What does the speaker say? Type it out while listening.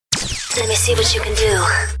Let me see what you can do.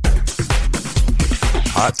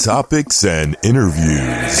 Hot topics and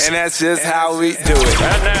interviews. And that's just how we do it.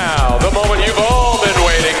 And now, the moment you've all been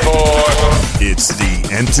waiting for. It's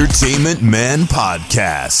the Entertainment Man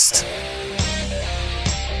Podcast.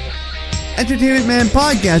 Entertainment Man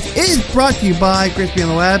Podcast is brought to you by Crispy on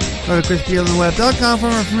the Web. Go to crispyontheweb.com for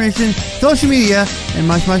more information, social media, and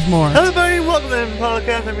much, much more. Hello, everybody. Welcome to the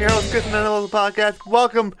podcast. I'm your host, Chris on the Podcast.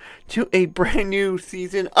 Welcome to a brand new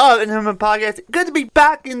season of Entertainment Podcast. Good to be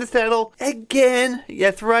back in the saddle again.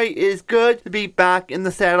 Yes, right. It is good to be back in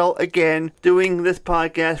the saddle again, doing this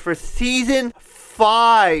podcast for season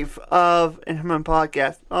 5 of Entertainment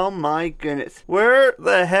Podcast. Oh my goodness. Where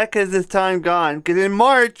the heck has this time gone? Because in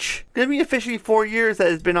March, it's going to be officially 4 years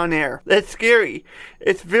that it's been on air. That's scary.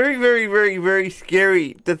 It's very, very, very, very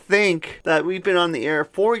scary to think that we've been on the air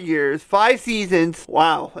 4 years, 5 seasons.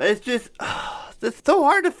 Wow. It's just, it's so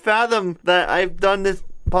hard to fathom that I've done this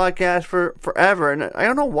podcast for forever, and I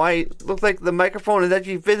don't know why it looks like the microphone is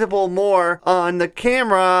actually visible more on the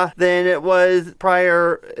camera than it was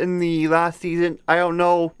prior in the last season. I don't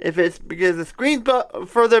know if it's because the screen's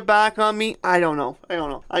further back on me. I don't know.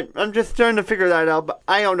 I'm just starting to figure that out, but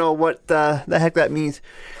I don't know what the heck that means.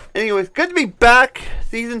 Anyways, good to be back.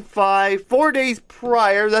 Season 5, 4 days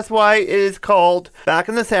prior. That's why it is called Back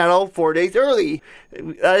in the Saddle 4 days early.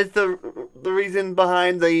 That is the reason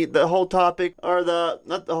behind the whole topic, or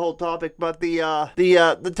not the whole topic, but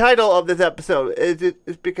the title of this episode is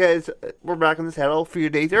because we're back in the saddle a few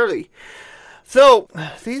days early. So,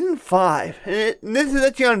 season 5, and this is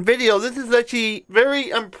actually on video. This is actually very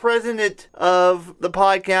unprecedented of the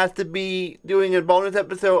podcast to be doing a bonus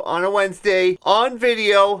episode on a Wednesday on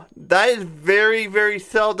video. That is very, very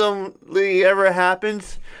seldomly ever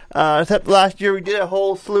happens. Except last year we did a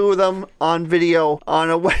whole slew of them on video on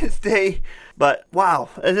a Wednesday. But wow,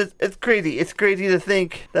 it's crazy. It's crazy to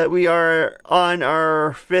think that we are on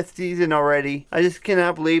our 5th season already. I just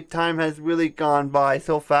cannot believe time has really gone by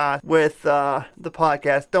so fast with the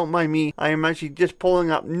podcast. Don't mind me. I am actually just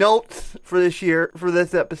pulling up notes for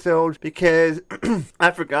this episode, because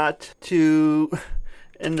I forgot to,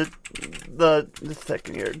 in the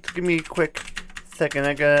second here. Just give me a quick second.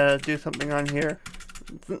 I gotta do something on here.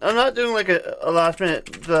 I'm not doing like a last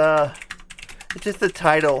minute. It's just the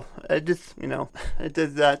title. It just, it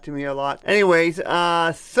does that to me a lot. Anyways,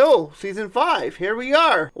 so, season 5, here we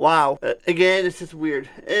are. Wow. Again, it's just weird.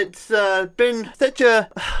 It's been such a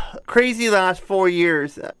crazy last 4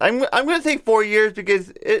 years. I'm going to say 4 years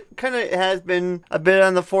because it kind of has been a bit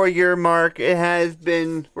on the 4-year mark.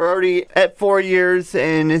 We're already at 4 years,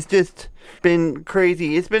 and it's just been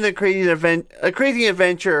crazy. It's been a crazy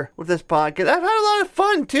adventure with this podcast. I've had a lot of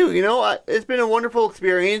fun too. It's been a wonderful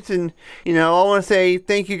experience, and I want to say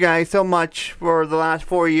thank you guys so much for the last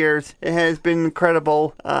 4 years. It has been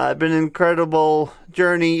incredible. Been an incredible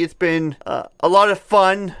journey. It's been a lot of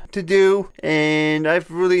fun to do, and I've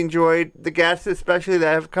really enjoyed the guests, especially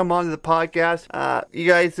that have come on to the podcast. You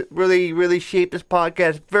guys really, really shaped this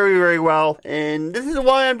podcast very, very well, and this is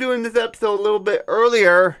why I'm doing this episode a little bit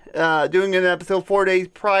earlier, doing an episode 4 days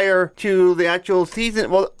prior to the actual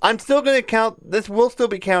season. Well, I'm still going to count, this will still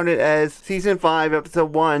be counted as season 5,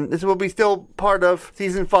 episode 1. This will be still part of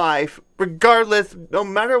season 5. Regardless, no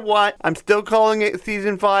matter what, I'm still calling it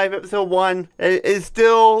season 5, episode 1. It is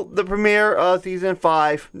still the premiere of season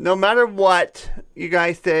 5. No matter what you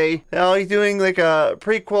guys say, he's doing like a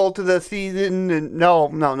prequel to the season. And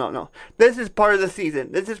no. This is part of the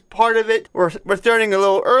season. This is part of it. We're starting a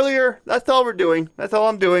little earlier. That's all we're doing. That's all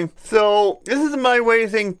I'm doing. So this is my way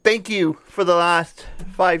of saying thank you for the last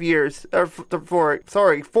 5 years.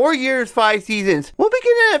 4 years, 5 seasons. We'll be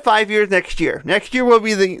getting at 5 years next year. Next year will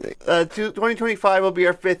be 2025 will be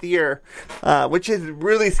our 5th year, which is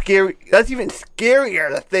really scary. That's even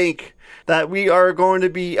scarier to think that we are going to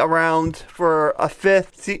be around for a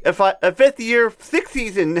fifth year, 6th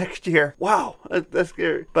season next year. Wow, that's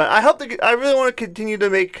scary. But I really want to continue to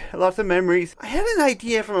make lots of memories. I had an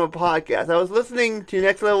idea from a podcast. I was listening to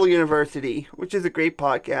Next Level University, which is a great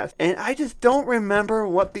podcast, and I just don't remember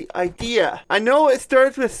what the idea. I know it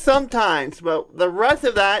starts with sometimes, but the rest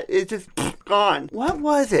of that is just gone. What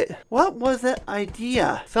was it? What was that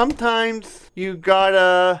idea? Sometimes you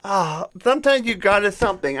gotta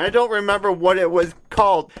something. I don't remember what it was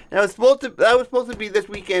called. That was supposed to be this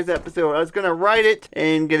weekend's episode. I was gonna write it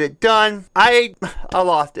and get it done. I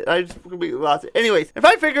lost it. I just completely lost it. Anyways, if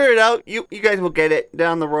I figure it out, you guys will get it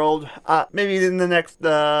down the road. Maybe in the next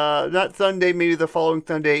not Sunday, maybe the following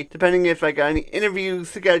Sunday, depending if I got any interviews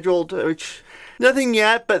scheduled, which Nothing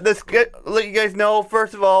yet, but let's let you guys know,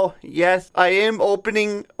 first of all, yes, I am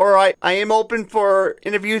open for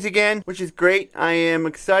interviews again, which is great. I am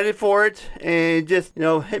excited for it, and just,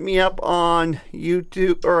 hit me up on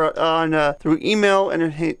YouTube or on through email,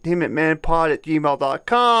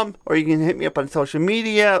 entertainmentmanpod@gmail.com, or you can hit me up on social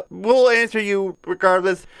media. We'll answer you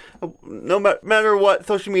regardless, no matter what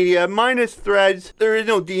social media, minus Threads. There is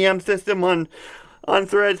no DM system on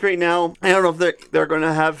Threads right now. I don't know if they're going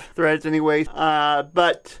to have Threads anyways.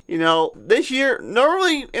 But, this year,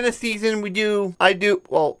 normally in a season, I do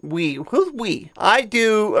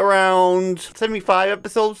around 75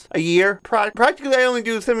 episodes a year. Practically, I only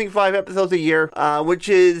do 75 episodes a year, which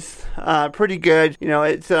is pretty good.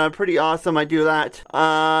 It's pretty awesome. I do that.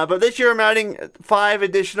 But this year, I'm adding 5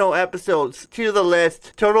 additional episodes to the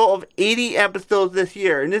list. Total of 80 episodes this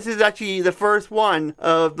year. And this is actually the first one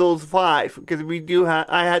of those 5, because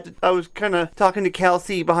I was kind of talking to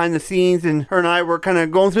Kelsey behind the scenes, and her and I were kind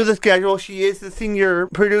of going through the schedule. She is the senior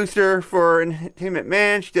producer for Entertainment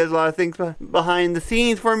Man. She does a lot of things behind the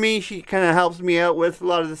scenes for me. She kind of helps me out with a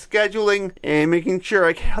lot of the scheduling and making sure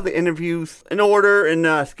I have the interviews in order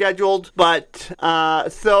and scheduled. But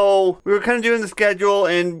so we were kind of doing the schedule,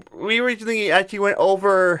 and we originally actually went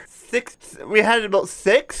over 6. We had about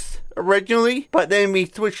 6 originally, but then we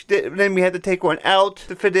switched it. Then we had to take one out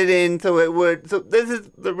to fit it in, so it would. So this is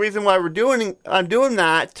the reason why we're doing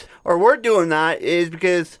that is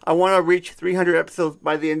because I want to reach 300 episodes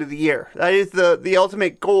by the end of the year. That is the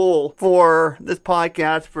ultimate goal for this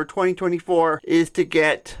podcast for 2024, is to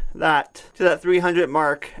get that to that 300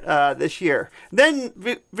 mark this year. Then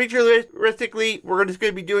realistically, we're just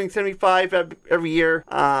going to be doing 75 every year.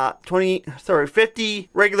 50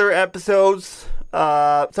 regular episodes.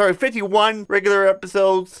 51 regular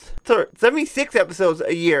episodes. 76 episodes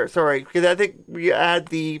a year. Because I think we add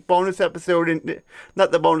the bonus episode,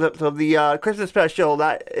 not the bonus episode, the Christmas special.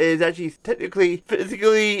 That is actually physically,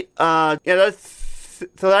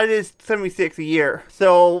 so that is 76 a year.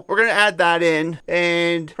 So we're going to add that in.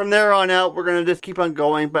 And from there on out, we're going to just keep on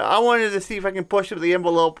going. But I wanted to see if I can push up the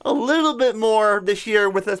envelope a little bit more this year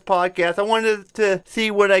with this podcast. I wanted to see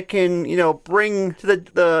what I can, bring to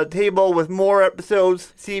the table with more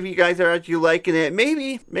episodes. See if you guys are actually liking it.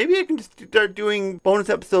 Maybe I can just start doing bonus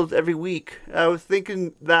episodes every week. I was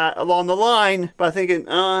thinking that along the line, but thinking,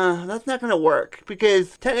 that's not going to work.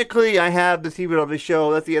 Because technically I have the CBW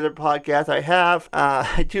Show. That's the other podcast I have.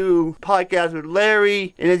 I do podcasts with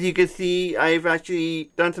Larry, and as you can see, I've actually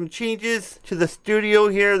done some changes to the studio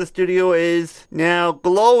here. The studio is now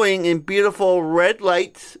glowing in beautiful red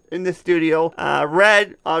lights in the studio.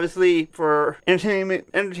 Red, obviously, for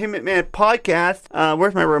Entertainment Man podcast.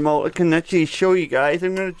 Where's my remote? I can actually show you guys.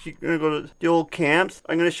 I'm going to go to the old camps.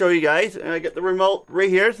 I'm going to show you guys, and I get the remote right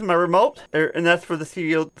here. This is my remote, and that's for the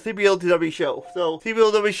CBLW Show. So,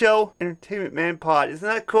 CBLW Show, Entertainment Man Pod. Isn't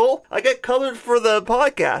that cool? I get colored for the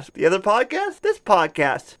podcast. The other podcast? This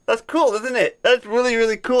podcast. That's cool, isn't it? That's really,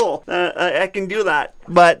 really cool. I can do that.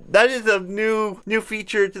 But that is a new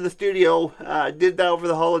feature to the studio. I did that over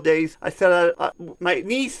the holidays. I set my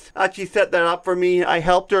niece actually set that up for me. I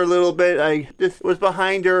helped her a little bit. I just was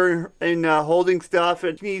behind her in holding stuff,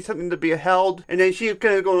 and she needs something to be held. And then she was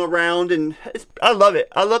kind of going around, and I love it.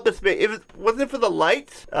 I love the space. If it wasn't for the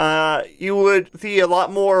lights, you would see a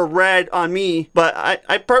lot more red on me. But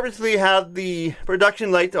I purposely have the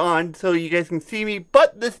production lights on so you guys can see me,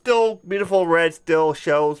 but this still beautiful red still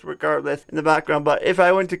shows regardless in the background. But if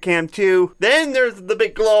I went to cam 2, then there's the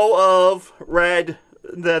big glow of red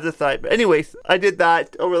the other side. But anyways, I did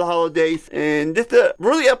that over the holidays, and just a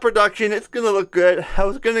really up production. It's gonna look good. I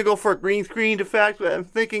was gonna go for a green screen effect, but I'm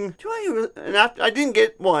thinking, I didn't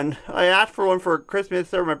get one. I asked for one for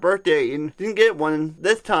Christmas or my birthday and didn't get one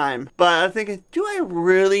this time. But I'm thinking, do I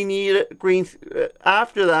really need a green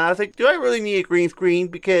after that? I was like, do I really need a green screen?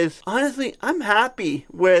 Because honestly, I'm happy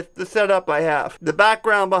with the setup I have. The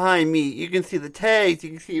background behind me, you can see the tags, you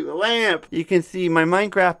can see the lamp, you can see my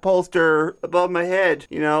Minecraft poster above my head.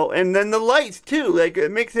 And then the lights too. Like this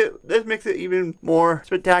makes it even more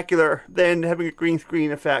spectacular than having a green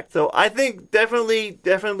screen effect. So I think definitely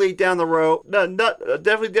down the road,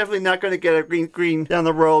 definitely not going to get a green screen down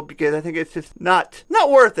the road, because I think it's just not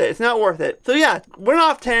worth it. It's not worth it. So yeah, went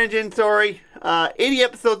off tangent. Sorry. 80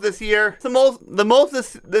 episodes this year. The most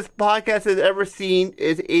this podcast has ever seen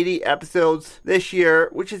is 80 episodes this year,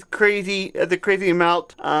 which is crazy. It's a crazy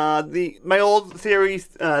amount. My old series,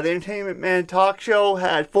 the Entertainment Man Talk Show,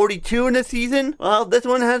 had 42 in a season. Well, this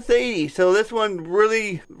one has 80. So this one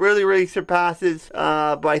really surpasses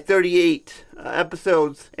by 38.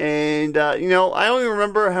 episodes. And, I only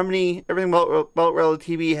remember how many Everything About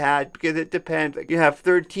Reality TV had, because it depends. Like, you have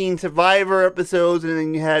 13 Survivor episodes, and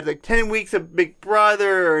then you had like 10 weeks of Big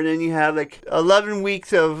Brother, and then you have like 11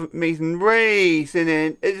 weeks of Amazing Race, and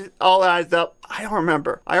then it just all adds up. I don't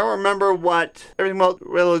remember what Everything About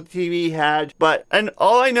Reality TV had, and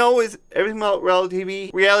all I know is Everything About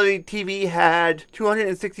Reality TV had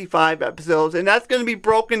 265 episodes, and that's going to be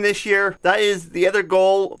broken this year. That is the other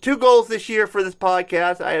goal. 2 goals this year for this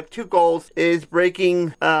podcast. I have 2 goals, is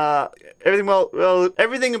breaking Everything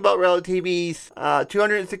About Reality TV's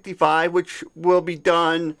 265, which will be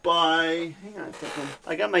done by, hang on a second,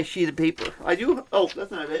 I got my sheet of paper.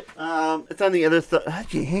 That's not it. It's on the other side.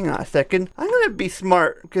 Actually, hang on a second. I'm going to be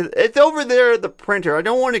smart, because it's over there at the printer. I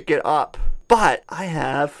don't want to get up. But I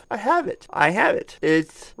have it.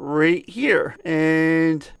 It's right here.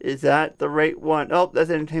 And is that the right one? Oh, that's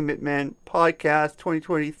Entertainment Man Podcast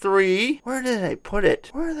 2023. Where did I put it?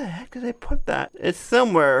 Where the heck did I put that? It's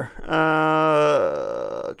somewhere.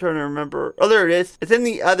 Trying to remember. Oh, there it is. It's in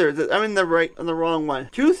the others. I'm on the wrong one.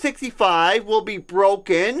 265 will be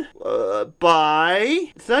broken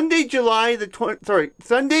by Sunday, July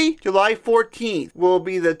 14th will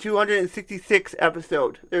be the 266th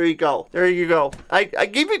episode. There you go. I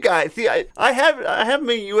gave you guys. See, I have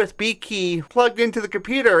my USB key plugged into the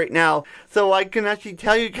computer right now, so I can actually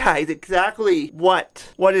tell you guys exactly what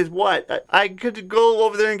is what. I could go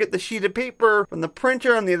over there and get the sheet of paper from the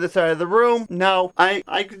printer on the other side of the room. No,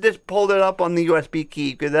 I could just pull it up on the USB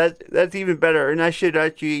key, because that's even better, and I should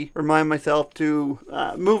actually remind myself to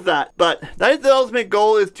move that. But that is the ultimate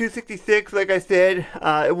goal, is 266. Like I said,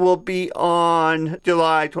 it will be on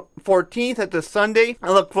July 14th at the Sunday.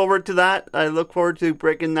 I look forward to that. I look forward to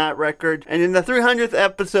breaking that record. And then the 300th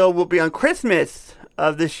episode will be on Christmas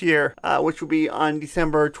of this year, which will be on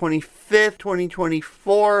December 25th,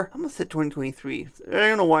 2024. I almost said 2023. I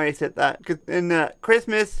don't know why I said that. And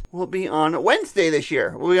Christmas will be on a Wednesday this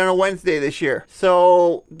year.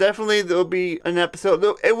 So definitely there will be an episode.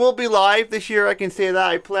 It will be live this year, I can say that.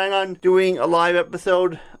 I plan on doing a live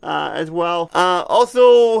episode as well.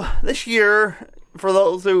 Also, this year, for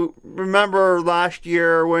those who remember last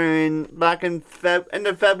year, when back in end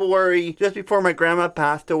of February, just before my grandma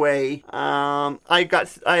passed away, I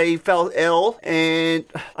fell ill, and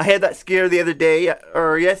I had that scare the other day,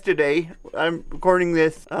 or yesterday. I'm recording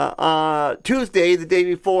this Tuesday, the day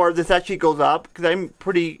before this actually goes up, because I'm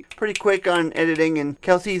pretty quick on editing, and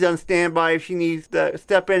Kelsey's on standby if she needs to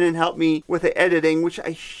step in and help me with the editing, which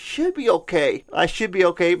I should be okay.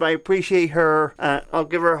 But I appreciate her. I'll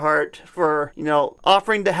give her a heart for,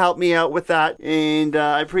 offering to help me out with that, and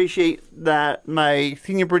I appreciate that my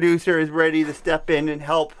senior producer is ready to step in and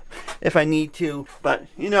help if I need to. But,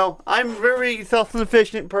 I'm a very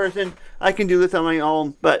self-sufficient person. I can do this on my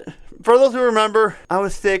own. But for those who remember, I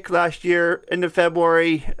was sick last year, end of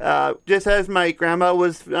February, just as my grandma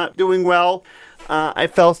was not doing well. I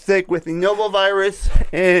fell sick with the norovirus,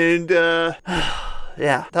 and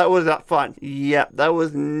yeah, that was not fun. Yeah, that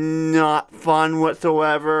was not fun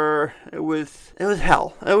whatsoever. It was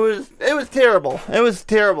hell. It was terrible. It was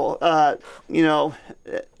terrible. And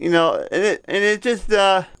it just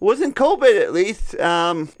wasn't COVID, at least.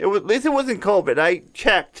 At least it wasn't COVID. I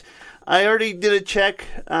checked. I already did a check,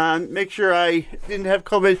 make sure I didn't have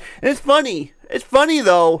COVID. And it's funny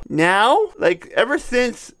though, now, like ever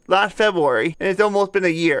since last February, and it's almost been a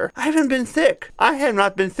year, I haven't been sick. I have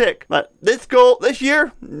not been sick. But this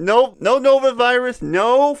year, no norovirus,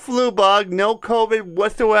 no flu bug, no COVID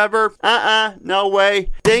whatsoever. No way.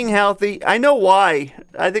 Staying healthy. I know why.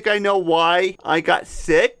 I think I know why I got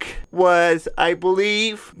sick. Was, I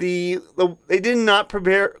believe, they did not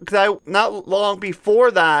prepare, because not long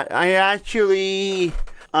before that, I actually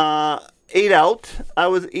ate out. I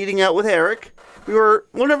was eating out with Eric. We were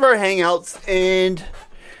one of our hangouts, and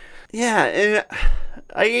I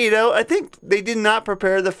ate out. I think they did not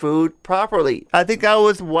prepare the food properly. I think that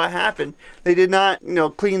was what happened. They did not,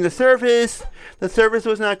 clean the surface. The surface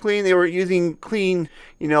was not clean. They were using clean,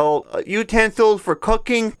 utensils for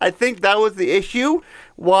cooking. I think that was the issue.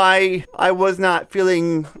 Why I was not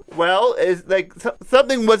feeling well is like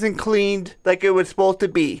something wasn't cleaned like it was supposed to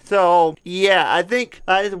be. So yeah, I think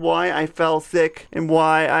that is why I fell sick and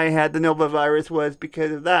why I had the norovirus, was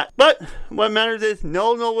because of that. But what matters is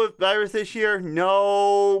no norovirus this year,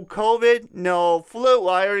 no COVID, no flu.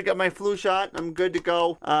 Well, I already got my flu shot. I'm good to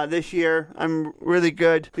go this year. I'm really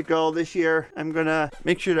good to go this year. I'm gonna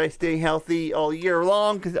make sure that I stay healthy all year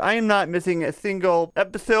long, because I am not missing a single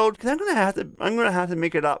episode, because I'm gonna have to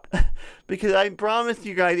make it up. because I promised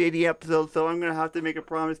you guys 80 episodes, so I'm going to have to make a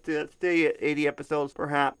promise to stay at 80 episodes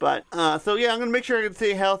perhaps. But, so yeah, I'm going to make sure I can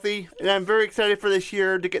stay healthy, and I'm very excited for this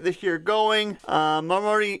year, to get this year going. I'm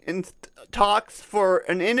already in talks for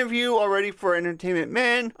an interview already for Entertainment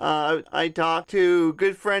Man. I talked to a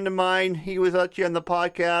good friend of mine. He was actually on the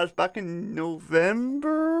podcast back in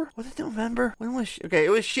November. Was it November? When was okay, it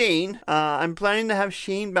was Shane. I'm planning to have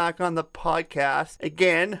Shane back on the podcast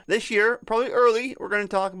again this year, probably early. We're going to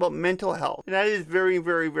talk about mental health, and that is very,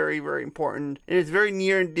 very, very, very important. It is very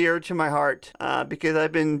near and dear to my heart because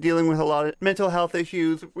I've been dealing with a lot of mental health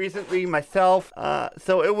issues recently myself.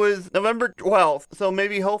 So it was November 12th. So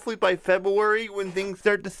maybe hopefully by February, when things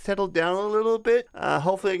start to settle down a little bit,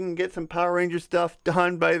 hopefully I can get some Power Ranger stuff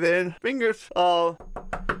done by then. Fingers,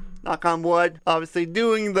 knock on wood. Obviously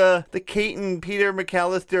doing the Kate and Peter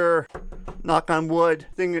McAllister, knock on wood,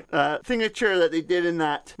 signature that they did in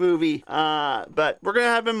that movie. But we're going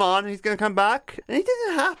to have him on. He's going to come back. And he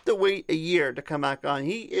doesn't have to wait a year to come back on.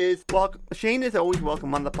 He is welcome. Shane is always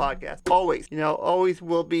welcome on the podcast. Always. Always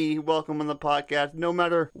will be welcome on the podcast, no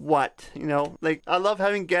matter what. Like, I love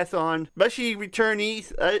having guests on, especially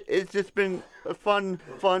returnees. It's just been a fun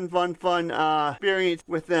experience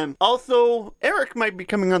with them. Also, Eric might be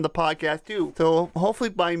coming on the podcast too. So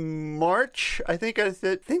hopefully by March, I think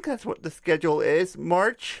that's what the schedule is.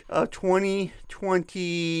 March of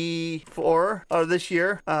 2024 of this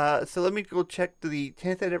year. So let me go check the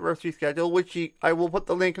 10th anniversary schedule, which I will put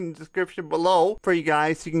the link in the description below for you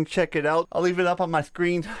guys so you can check it out. I'll leave it up on my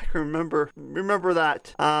screen. I can remember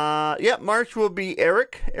that. March will be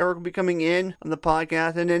Eric. Eric will be coming in on the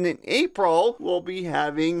podcast, and then in April we'll be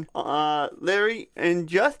having Larry and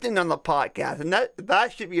Justin on the podcast, and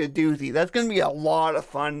that should be a doozy. That's going to be a lot of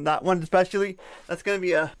fun. That one especially. That's going to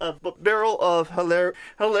be a barrel of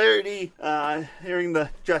hilarity. Hearing the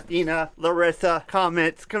Justina, Larissa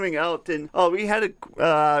comments coming out, and we had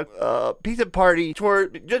a pizza party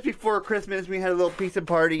just before Christmas. We had a little pizza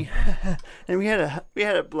party, and we had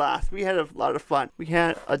a blast. We had a lot of fun. We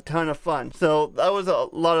had a ton of fun. So that was a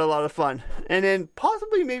lot of fun. And then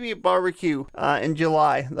possibly maybe a barbecue in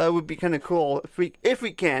July. That would be kind of cool if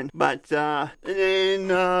we can. But and then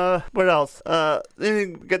what else? Then we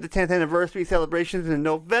got the 10th anniversary celebrations in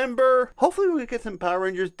November. Hopefully we get some Power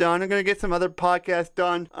Rangers done. I'm gonna get some other podcasts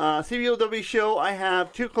done. CBOW show. I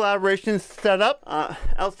have 2 collaborations set up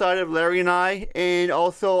outside of Larry and I, and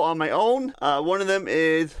also on my own. One of them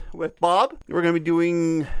is with Bob. We're gonna be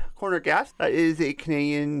doing Corner Gas. That is a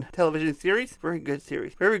Canadian television series. Very good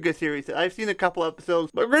series. I've seen a couple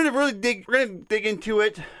episodes, but we're gonna dig into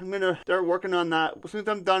it. I'm gonna start working on that. As soon as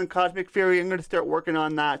I'm done Cosmic Fury, I'm gonna start working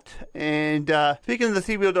on that. And speaking of the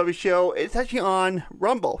CBOW show, it's actually on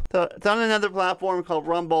Rumble. So it's on another platform called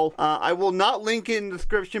Rumble. I will not link it in the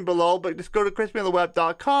description below, but just go to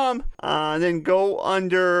crispyontheweb.com and then go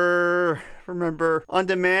under, remember, on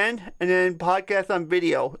demand, and then podcast on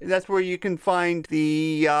video. That's where you can find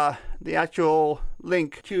the actual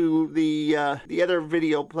link to the other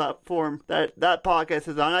video platform that podcast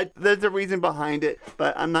is on. There's a reason behind it,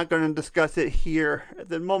 but I'm not going to discuss it here at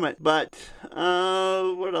the moment. But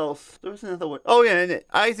what else? There was another one. Oh yeah, and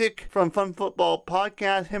Isaac from Fun Football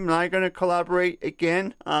Podcast. Him and I are going to collaborate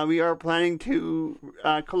again. We are planning to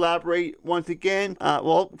collaborate once again.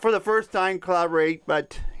 Well, for the first time collaborate,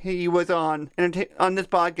 but he was on this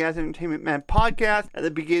podcast, Entertainment Man Podcast, at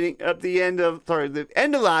the end of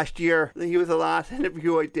last year. He was the last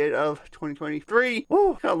interview I did of 2023.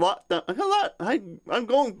 Woo, got a lot. I'm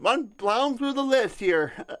plowing through the list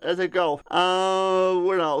here as I go.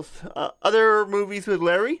 What else? Other movies with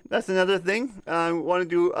Larry. That's another thing. I want to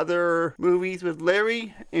do other movies with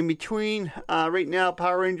Larry in between. Right now,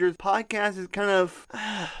 Power Rangers Podcast is kind of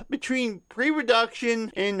between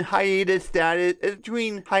pre-production and hiatus status. It's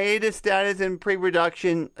between hiatus status and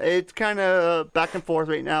pre-production. It's kind of back and forth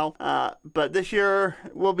right now. But this year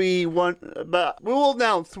will be one. But we will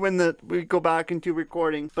announce when we go back into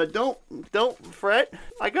recording. But don't fret.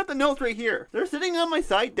 I got the notes right here. They're sitting on my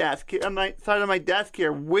side desk, on my side of my desk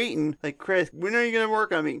here, waiting. Like, Chris, when are you gonna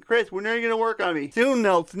work on me? Chris, when are you gonna work on me? Soon,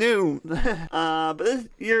 notes, noon. But this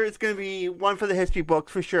year it's gonna be one for the history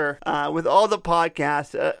books for sure. With all the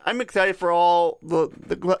podcasts, I'm excited for all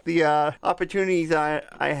the opportunities I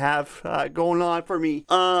have going on for me.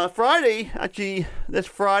 This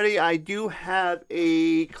Friday, I do have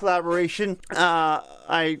a collaboration.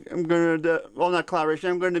 I am going to, not collaboration,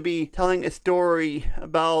 I'm going to be telling a story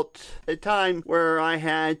about a time where I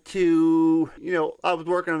had to, I was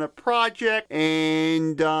working on a project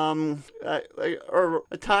and, or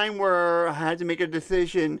a time where I had to make a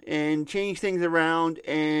decision and change things around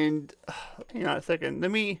and, hang on a second,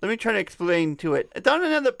 let me try to explain to it. It's on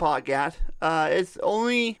another podcast. It's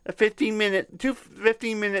only a 15-minute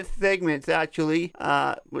segments, actually.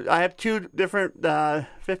 I have two different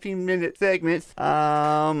 15-minute segments.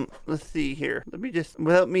 Let's see here. Let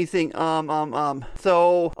me think.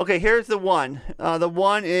 So, okay, here's the one. The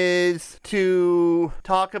one is to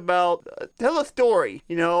talk about, tell a story,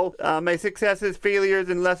 my successes, failures,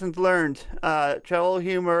 and lessons learned. Travel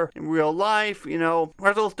humor in real life, write a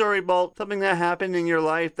little story about something that happened in your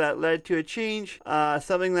life that led to a change,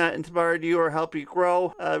 something that inspired you or helped you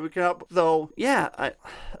grow. We can help. So, yeah,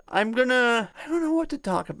 I don't know what to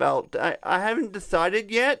talk about. I haven't decided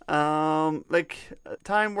yet. Like a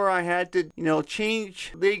time where I had to,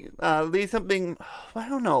 change, leave something. I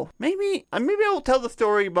don't know. Maybe I'll tell the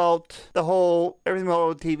story about everything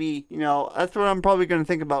about TV. That's what I'm probably going to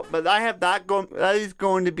think about. But I have that is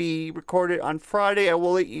going to be recorded on Friday. I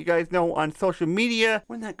will let you guys know on social media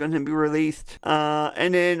when that's going to be released.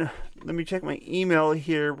 And then let me check my email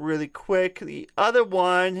here really quick. The other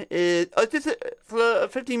one is just a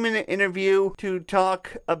 15-minute interview to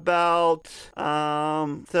talk about the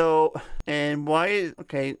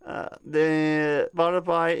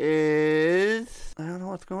Spotify is, I don't know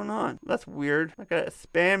what's going on. That's weird. I got a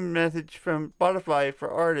spam message from Spotify for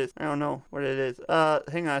artists. I don't know what it is.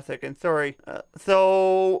 Hang on a second. Sorry.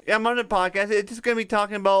 So I'm on the podcast. It's just going to be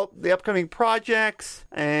talking about the upcoming projects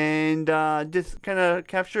and just kind of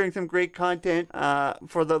capturing some great content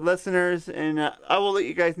for the listeners, and I will let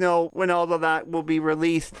you guys know when all of that will be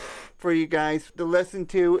released for you guys to listen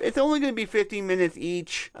to. It's only going to be 15 minutes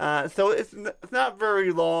each, so it's not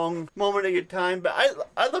very long moment of your time, but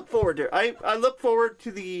I look forward to it. I look forward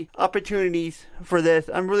to the opportunities for this.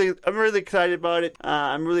 I'm really excited about it.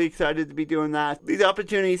 I'm really excited to be doing these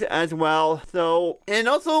opportunities as well. So, and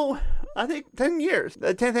also, I think 10 years.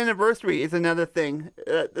 The 10th anniversary is another thing.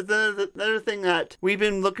 Another thing that we've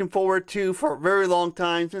been looking forward to for a very long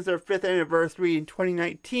time, since our 5th anniversary in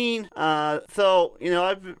 2019. So,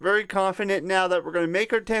 I'm very confident now that we're going to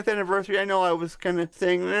make our 10th anniversary. I know I was kind of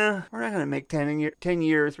saying, we're not going to make 10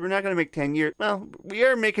 years. We're not going to make 10 years. Well, we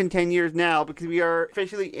are making 10 years now because we are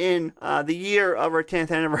officially in the year of our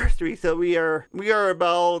 10th anniversary. So we are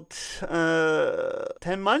about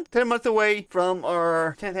 10 months away from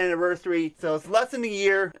our 10th anniversary. So it's less than a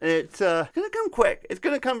year. It's going to come quick. It's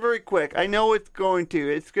going to come very quick. I know it's going to.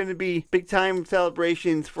 It's going to be big time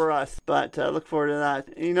celebrations for us. But look forward to that.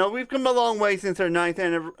 We've come a long way since our 9th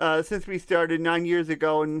anniversary. Since we started 9 years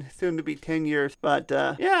ago, and soon to be 10 years. But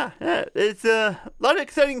it's a lot of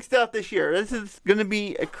exciting stuff this year. This is going to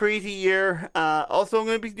be a crazy year. Also, I'm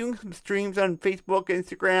going to be doing some streams on Facebook,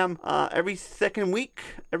 Instagram every second week.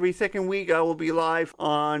 Every second week, I will be live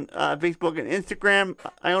on Facebook and Instagram.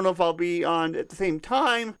 I don't know if I'll be on at the same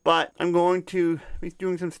time, but I'm going to be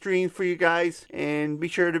doing some streams for you guys, and be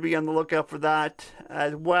sure to be on the lookout for that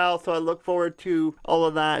as well. So I look forward to all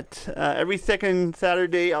of that. Every second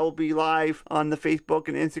Saturday, I will be live on the Facebook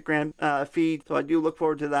and Instagram feed, so I do look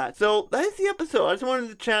forward to that. So that is the episode. I just wanted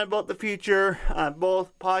to chat about the future,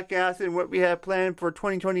 both podcasts and what we have planned for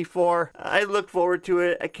 2024. I look forward to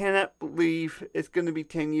it. I cannot believe it's going to be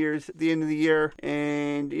 10 years at the end of the year,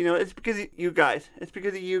 and it's because of you guys. It's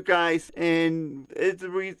because of you guys, and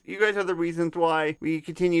you guys are the reasons why we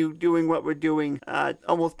continue doing what we're doing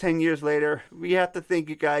almost 10 years later. We have to thank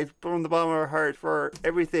you guys from the bottom of our hearts for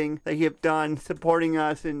everything that you have done, supporting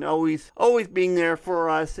us and always being there for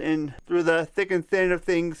us, and through the thick and thin of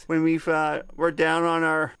things when we're down on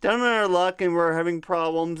our luck and we're having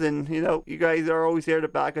problems, and you guys are always there to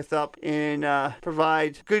back us up and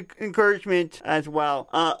provide good encouragement as well.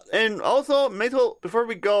 And also, before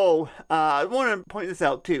we go, I want to point this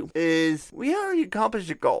out too, is we already accomplished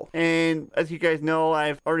a goal, and as you guys know,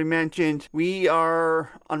 I've already mentioned, we are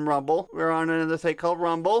on Rumble. We're on another site called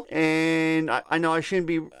Rumble, and I know I shouldn't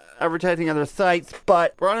be advertising other sites,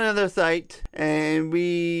 but we're on another site, and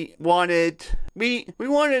we wanted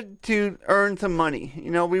to earn some money.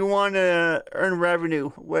 We want to earn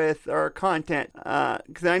revenue with our content,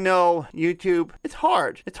 because I know YouTube, it's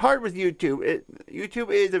hard. It's hard with YouTube.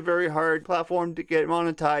 YouTube is a very hard platform to get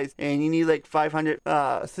monetized, and you need like 500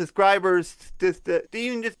 subscribers to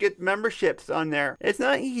even just get memberships on there. It's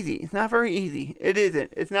not easy. It's not very easy. It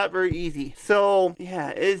isn't. It's not very easy. So yeah,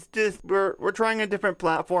 it's just we're trying a different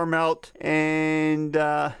platform out, and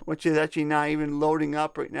which is actually not even loading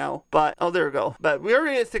up right now. But there we go. ago. But we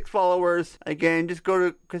already had 6 followers. Again, just go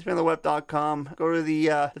to ChrisBeOnTheWeb.com. Go to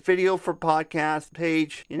the video for podcast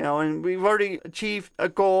page, and we've already achieved a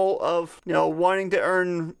goal of, wanting to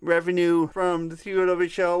earn revenue from the COW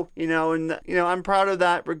show, and, I'm proud of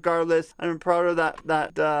that regardless. I'm proud of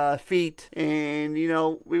that feat, and,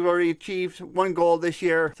 we've already achieved one goal this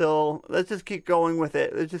year, so let's just keep going with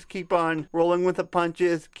it. Let's just keep on rolling with the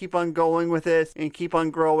punches, keep on going with this, and keep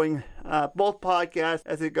on growing both podcasts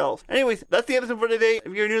as it goes. Anyways, that's the episode for today.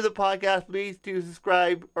 If you're new to the podcast, please do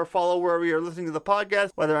subscribe or follow wherever you're listening to the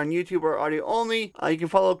podcast, whether on YouTube or audio only. You can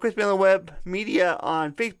follow Crispy on the Web Media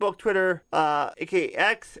on Facebook, Twitter, aka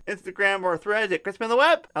X, Instagram, or Threads at Crispy on the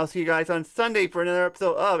Web. I'll see you guys on Sunday for another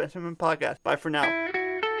episode of Entertainment Podcast. Bye for now.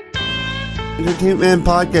 Entertainment Man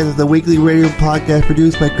Podcast is a weekly radio podcast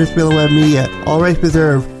produced by Crispy on the Web Media. All rights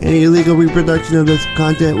reserved. Any illegal reproduction of this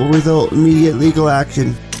content will result in immediate legal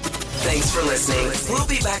action. Thanks for listening. We'll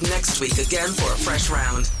be back next week again for a fresh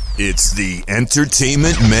round. It's the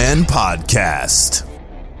Entertainment Man Podcast.